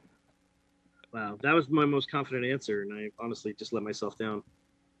no. Wow, that was my most confident answer, and I honestly just let myself down.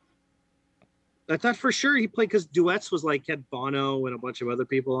 I thought for sure he played, because duets was like had Bono and a bunch of other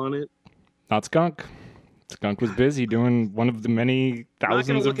people on it. Not Skunk. Skunk was busy doing one of the many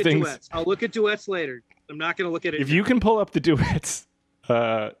thousands of things. Duets. I'll look at duets later. I'm not going to look at it. If you can pull up the duets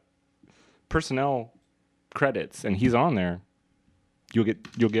personnel credits and he's on there, you'll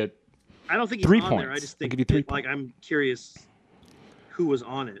get. I don't think he's 3 on points. there. I just think like I'm curious who was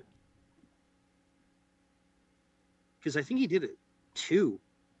on it, because I think he did it 2.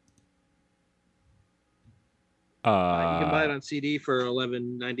 You can buy it on CD for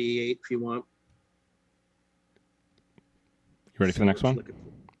 $11.98 if you want. You ready for the next one?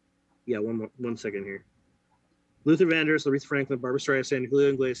 Yeah, one second here. Luther Vandross, Aretha Franklin, Barbra Streisand,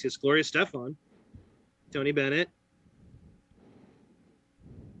 Julio Iglesias, Gloria Estefan. Tony Bennett.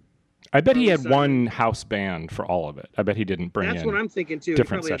 I bet he had one house band for all of it. I bet he didn't bring in. That's what I'm thinking too. He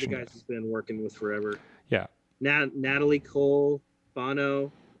probably had the guys he's been working with forever. Yeah. Natalie Cole,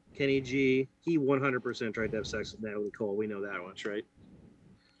 Bono, Kenny G. He 100% tried to have sex with Natalie Cole. We know that much, right?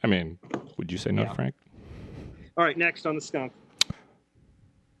 I mean, would you say no, Frank? All right, next on the Skunk.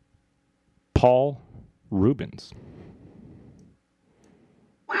 Paul Rubens.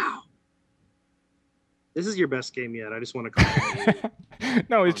 Wow. This is your best game yet. I just want to compliment you.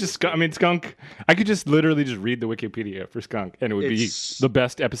 No, it's just Skunk. I mean, Skunk. I could just literally just read the Wikipedia for Skunk, and it would be the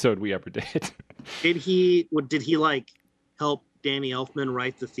best episode we ever did. Did he like help Danny Elfman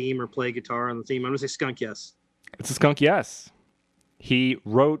write the theme or play guitar on the theme? I'm gonna say Skunk, yes. It's a Skunk, yes. He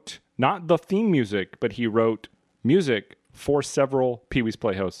wrote not the theme music, but he wrote music for several Pee-wee's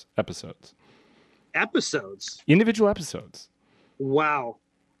Playhouse episodes. Individual episodes. Wow.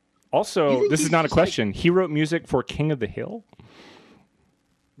 Also, this is not a question. He wrote music for King of the Hill.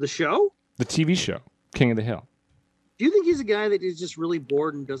 The show? The TV show, King of the Hill. Do you think he's a guy that is just really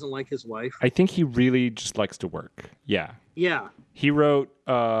bored and doesn't like his wife? I think he really just likes to work. Yeah. Yeah. He wrote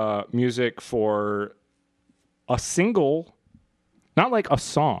music for a single, not like a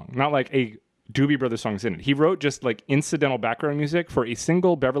song, not like a Doobie Brothers songs in it. He wrote just like incidental background music for a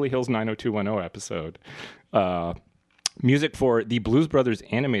single Beverly Hills 90210 episode. Music for the Blues Brothers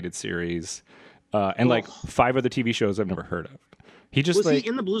animated series, and like 5 other TV shows I've never heard of. He just was he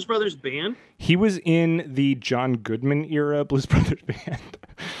in the Blues Brothers band? He was in the John Goodman era Blues Brothers band.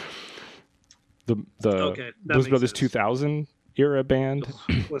 the Blues Brothers sense. 2000 era band.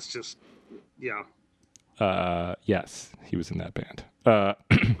 Let's just, yeah. Yes, he was in that band.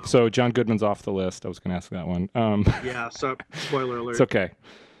 So John Goodman's off the list. I was going to ask that one. Yeah. So spoiler alert. It's okay.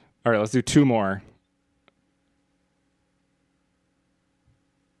 All right, let's do 2 more.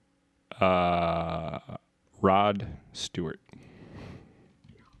 Rod Stewart.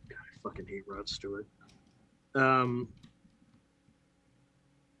 God, I fucking hate Rod Stewart.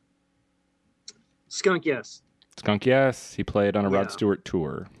 Skunk, yes. Skunk, yes. He played on a Rod Stewart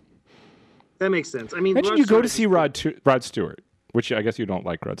tour. That makes sense. I mean, imagine you go to see Rod Stewart, which I guess you don't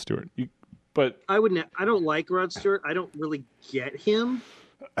like Rod Stewart. But I wouldn't. I don't like Rod Stewart. I don't really get him.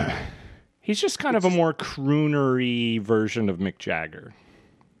 He's just kind of a more croonery version of Mick Jagger.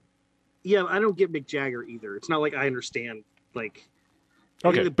 Yeah, I don't get Mick Jagger either. It's not like I understand. Like,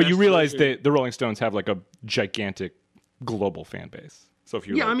 okay, but you realize that the Rolling Stones have like a gigantic global fan base. So if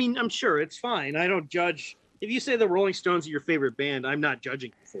you I mean, I'm sure it's fine. I don't judge. If you say the Rolling Stones are your favorite band, I'm not judging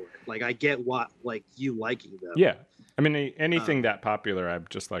you for it. Like, I get what like you liking them. Yeah, I mean, anything that popular, I'm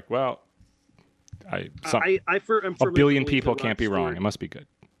just like, well, a billion people can't be wrong. It must be good.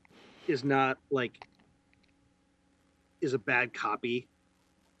 Is not like is a bad copy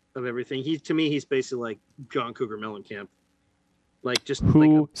of everything. To me, he's basically like John Cougar Mellencamp. Like just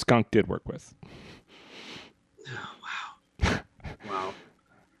who Skunk did work with. Wow.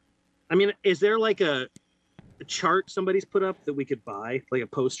 I mean, is there like a chart somebody's put up that we could buy, like a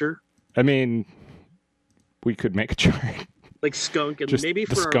poster? I mean, we could make a chart. Like Skunk, and just maybe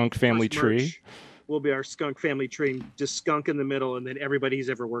the for Skunk family tree. Will be our Skunk family tree, just Skunk in the middle, and then everybody he's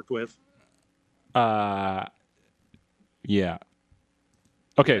ever worked with. Yeah.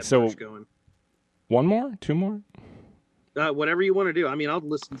 Okay, so one more, 2 more. Whatever you want to do. I mean, I'll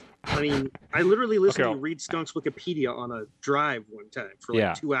listen. I mean, I literally listened to read Skunk's Wikipedia on a drive one time for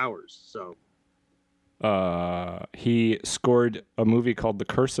like 2 hours. So, he scored a movie called The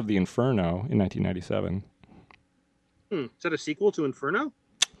Curse of the Inferno in 1997. Is that a sequel to Inferno?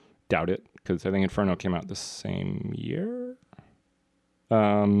 Doubt it, because I think Inferno came out the same year.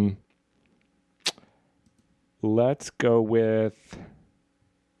 Let's go with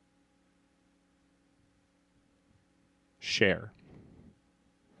Cher.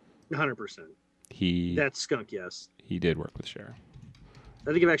 100%. That's Skunk, yes. He did work with Cher.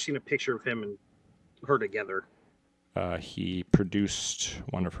 I think I've actually seen a picture of him and her together. He produced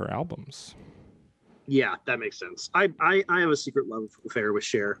one of her albums. Yeah, that makes sense. I have a secret love affair with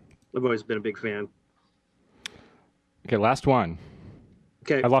Cher. I've always been a big fan. Okay, last one.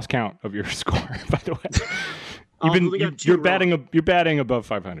 Okay, I lost count of your score, by the way. You're batting above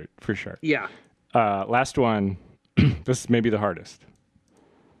 500 for sure. Yeah. Last one. This may be the hardest.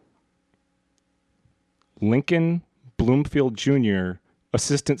 Lincoln Bloomfield Jr.,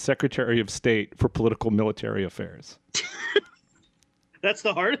 Assistant Secretary of State for Political Military Affairs. That's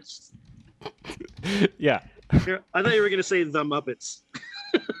the hardest? Yeah. I thought you were going to say the Muppets.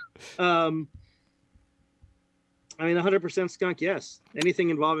 I mean, 100% Skunk, yes. Anything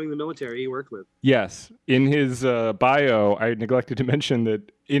involving the military he worked with. Yes. In his bio, I neglected to mention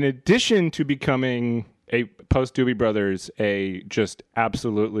that in addition to becoming a post Doobie Brothers, a just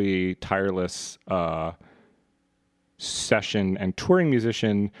absolutely tireless session and touring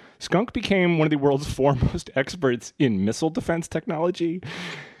musician, Skunk became one of the world's foremost experts in missile defense technology.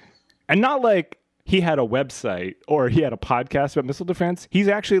 And not like he had a website or he had a podcast about missile defense. He's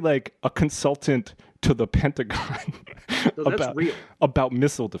actually like a consultant to the Pentagon about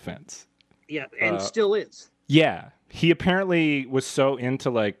missile defense. Yeah, and still is. Yeah. He apparently was so into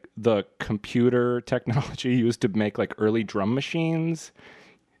like the computer technology used to make like early drum machines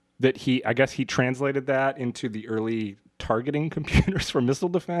that I guess he translated that into the early targeting computers for missile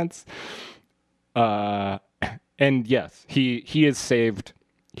defense. And yes,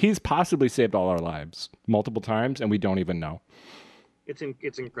 he's possibly saved all our lives multiple times, and we don't even know.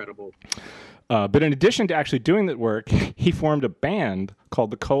 It's incredible. But in addition to actually doing that work, he formed a band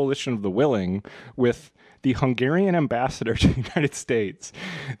called the Coalition of the Willing with the Hungarian ambassador to the United States,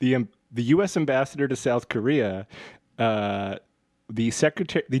 the U.S. ambassador to South Korea, the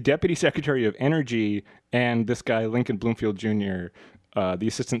Deputy Secretary of Energy, and this guy, Lincoln Bloomfield Jr., the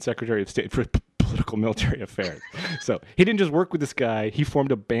Assistant Secretary of State for Political Military Affairs. So he didn't just work with this guy, he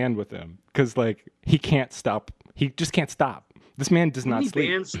formed a band with him because, like, he can't stop. He just can't stop. This man does not sleep. How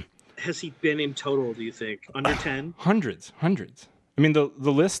many bands has he been in total, do you think? Under 10? Hundreds. I mean, the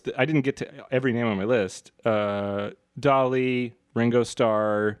list, I didn't get to every name on my list. Dolly, Ringo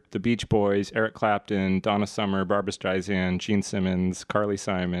Starr, The Beach Boys, Eric Clapton, Donna Summer, Barbra Streisand, Gene Simmons, Carly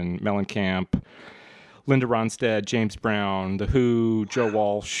Simon, Mellencamp, Linda Ronstadt, James Brown, The Who, Joe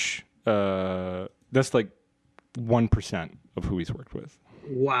Walsh. That's like 1% of who he's worked with.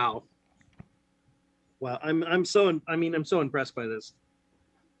 Wow. I'm so impressed by this.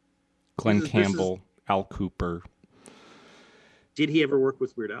 Glenn Campbell, Al Cooper. Did he ever work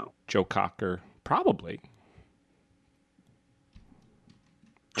with Weird Al? Joe Cocker, probably.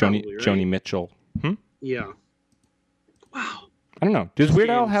 Right? Joni Mitchell. Yeah. Wow. I don't know. Does Weird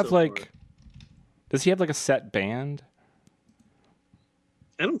Al have does he have like a set band?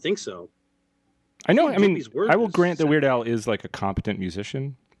 I don't think so. I know. I mean, I will grant that Weird Al is like a competent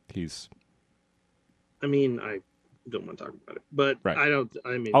musician. I mean, I don't want to talk about it, but right.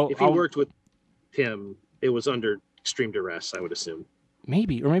 If he worked with him, it was under extreme duress, I would assume.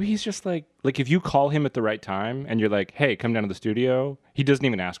 Maybe. Or maybe he's just like if you call him at the right time and you're like, hey, come down to the studio, he doesn't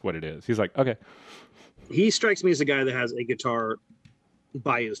even ask what it is. He's like, okay. He strikes me as a guy that has a guitar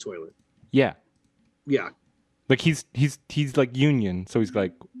by his toilet. Yeah. Yeah. Like he's like union, so he's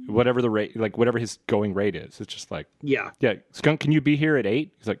like whatever the rate, like whatever his going rate is. It's just like, yeah. Skunk, can you be here at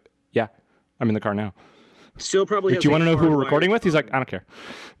 8? He's like, yeah, I'm in the car now. Still probably. Do you want to know who we're recording with? He's like, I don't care.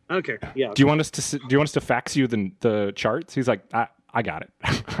 I don't care. Yeah. Do you want us to fax you the charts? He's like, I got it.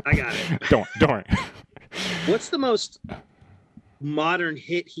 I got it. Don't worry. What's the most modern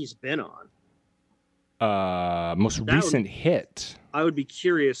hit he's been on? Most recent hit. I would be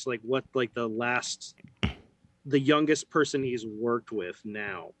curious, like what, like the youngest person he's worked with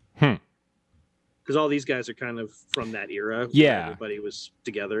now. Because all these guys are kind of from that era. Yeah. Where everybody was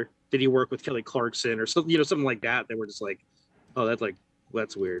together. Did he work with Kelly Clarkson or something? Something like that. They were just like, oh,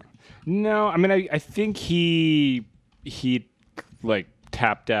 that's weird. No, I mean, I think he like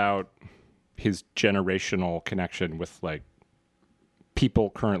tapped out his generational connection with like people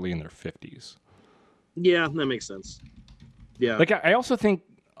currently in their 50s. Yeah, that makes sense. Yeah. Like I also think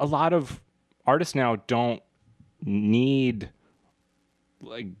a lot of artists now don't need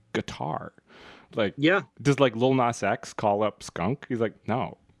like guitar. Like, yeah. Does like Lil Nas X call up Skunk? He's like,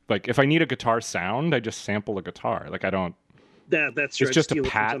 no. Like if I need a guitar sound, I just sample a guitar. Like I don't. That's true. It's just a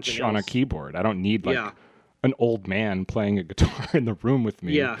patch on a keyboard. I don't need like an old man playing a guitar in the room with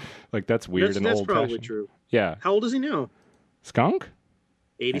me. Yeah. Like that's weird and old-fashioned. That's probably true. Yeah. How old is he now? Skunk?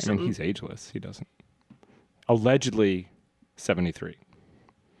 80-something? I mean, he's ageless. He doesn't. Allegedly 73.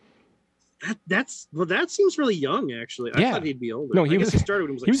 That seems really young, actually. I thought he'd be older. No, he started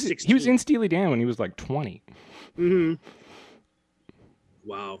when he was like 16. He was in Steely Dan when he was like 20. Mm-hmm.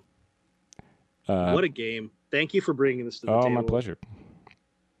 Wow. What a game. Thank you for bringing this to the table. Oh, my pleasure.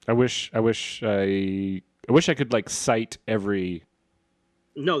 I wish I could like cite every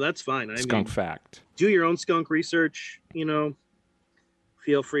No, that's fine. Skunk fact. Do your own skunk research,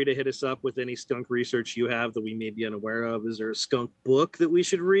 Feel free to hit us up with any skunk research you have that we may be unaware of. Is there a skunk book that we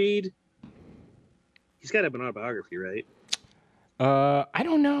should read? He's got to have an autobiography, right? I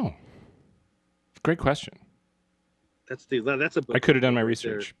don't know. Great question. That's a book. I could have done my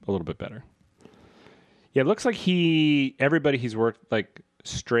research a little bit better. Yeah, it looks like everybody he's worked, like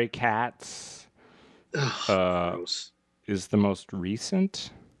Stray Cats is the most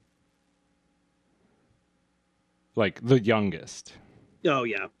recent. Like the youngest. Oh,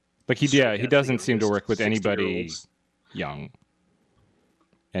 yeah. Like he doesn't seem to work with anybody young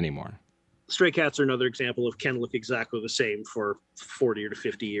anymore. Stray Cats are another example of can look exactly the same for 40 or to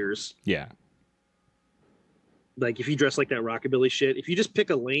 50 years. Yeah. Like if you dress like that rockabilly shit, if you just pick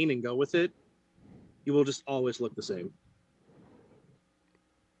a lane and go with it, you will just always look the same.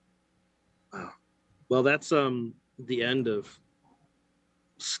 Wow. Well, that's the end of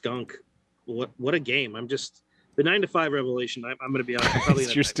Skunk. What a game. I'm just the 9 to 5 revelation. I'm going to be honest. I'm probably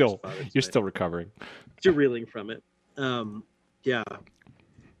you're still recovering. Still reeling from it. Yeah.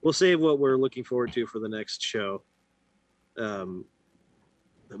 We'll save what we're looking forward to for the next show.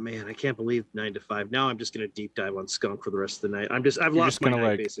 But man, I can't believe 9 to 5. Now I'm just going to deep dive on Skunk for the rest of the night. I've lost my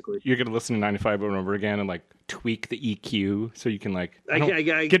night, basically. You're going to listen to 9 to 5 over and over again and like tweak the EQ so you can like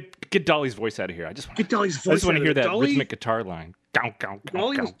get Dolly's voice out of here. I just want to hear that rhythmic guitar line.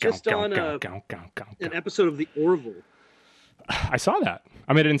 Dolly was just on an episode of The Orville. I saw that.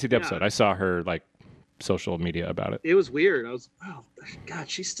 I mean, I didn't see the episode. I saw her like social media about it. It was weird. I was, oh God,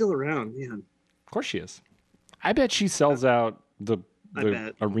 she's still around, man. Of course she is. I bet she sells out the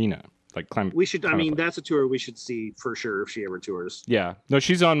arena. Like climb. We should. I mean, that's a tour we should see for sure if she ever tours. Yeah. No,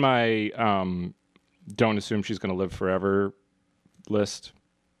 she's on my don't assume she's going to live forever list.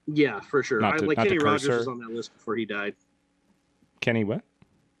 Yeah, for sure. Kenny Rogers was on that list before he died. Kenny what?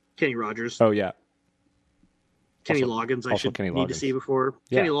 Kenny Rogers. Oh yeah. Kenny Loggins. I should need to see before.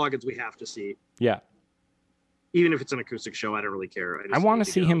 Yeah. Kenny Loggins, we have to see. Yeah. Even if it's an acoustic show, I don't really care. I want to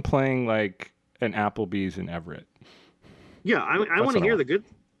see him playing like an Applebee's in Everett. Yeah, I want to hear the good.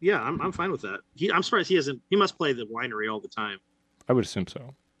 Yeah, I'm fine with that. I'm surprised he hasn't. He must play the winery all the time. I would assume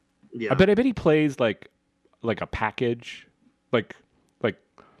so. Yeah, I bet he plays like a package, like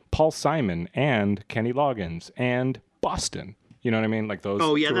Paul Simon and Kenny Loggins and Boston. You know what I mean? Like those.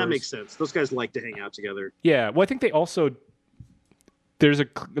 Oh yeah, tours. That makes sense. Those guys like to hang out together. Yeah, well, I think they also there's a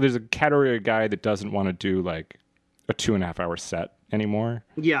category of guy that doesn't want to do like a 2.5 hour set anymore.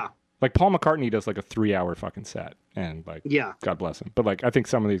 Yeah. Like Paul McCartney does like a 3-hour fucking set, and like, yeah, God bless him. But like, I think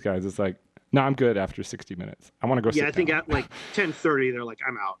some of these guys, it's like, no, I'm good after 60 minutes. I want to go. Yeah, I think at like 10:30, they're like,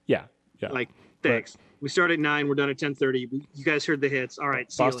 I'm out. Yeah. Like, thanks. We start at 9. We're done at 10:30. You guys heard the hits. All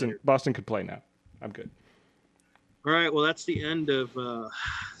right. See you later. Boston could play now. I'm good. All right. Well, that's the end of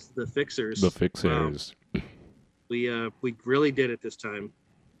the Fixers. The Fixers. We really did it this time.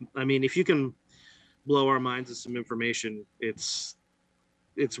 I mean, if you can blow our minds with some information, it's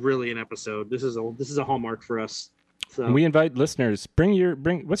really an episode. This is a hallmark for us. So and we invite listeners.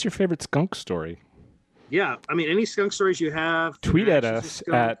 Bring what's your favorite skunk story? Yeah, I mean, any skunk stories you have, tweet at us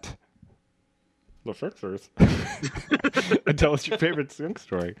at the Fixers and tell us your favorite skunk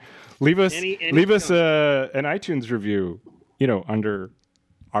story. Leave us an iTunes review. Under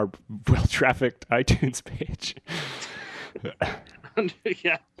our well-trafficked iTunes page.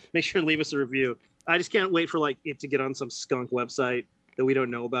 Yeah, make sure to leave us a review. I just can't wait for it to get on some skunk website that we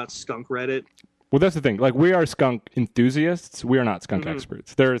don't know about, skunk Reddit. Well, that's the thing. Like, we are skunk enthusiasts. We are not skunk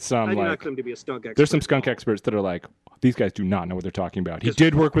experts. There are some I do not claim to be a skunk expert. There's some skunk experts that are like, these guys do not know what they're talking about. He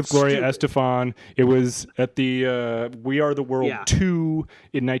did work with Gloria Estefan. It was at the We Are the World 2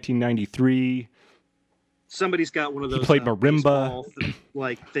 in 1993. Somebody's got one of those. He played marimba,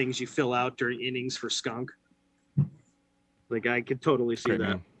 things you fill out during innings for skunk. Like, I could totally see that.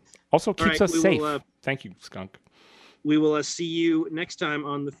 Man. Also keeps us safe. Thank you, skunk. We will see you next time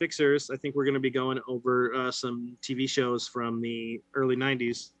on The Fixers. I think we're going to be going over some TV shows from the early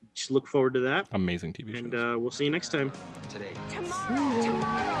 90s. Just look forward to that. Amazing TV shows. And we'll see you next time. Tomorrow.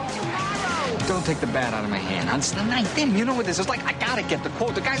 Don't take the bat out of my hand. It's the ninth inning. You know what this is like? I got to get the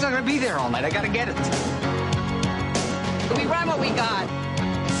quote. The guy's not going to be there all night. I got to get it. We run what we got.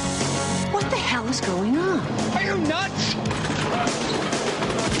 What the hell is going on? Are you nuts?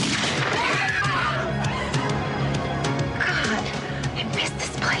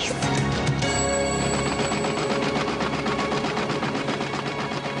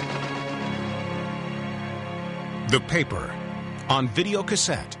 The Paper on video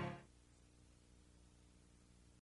cassette.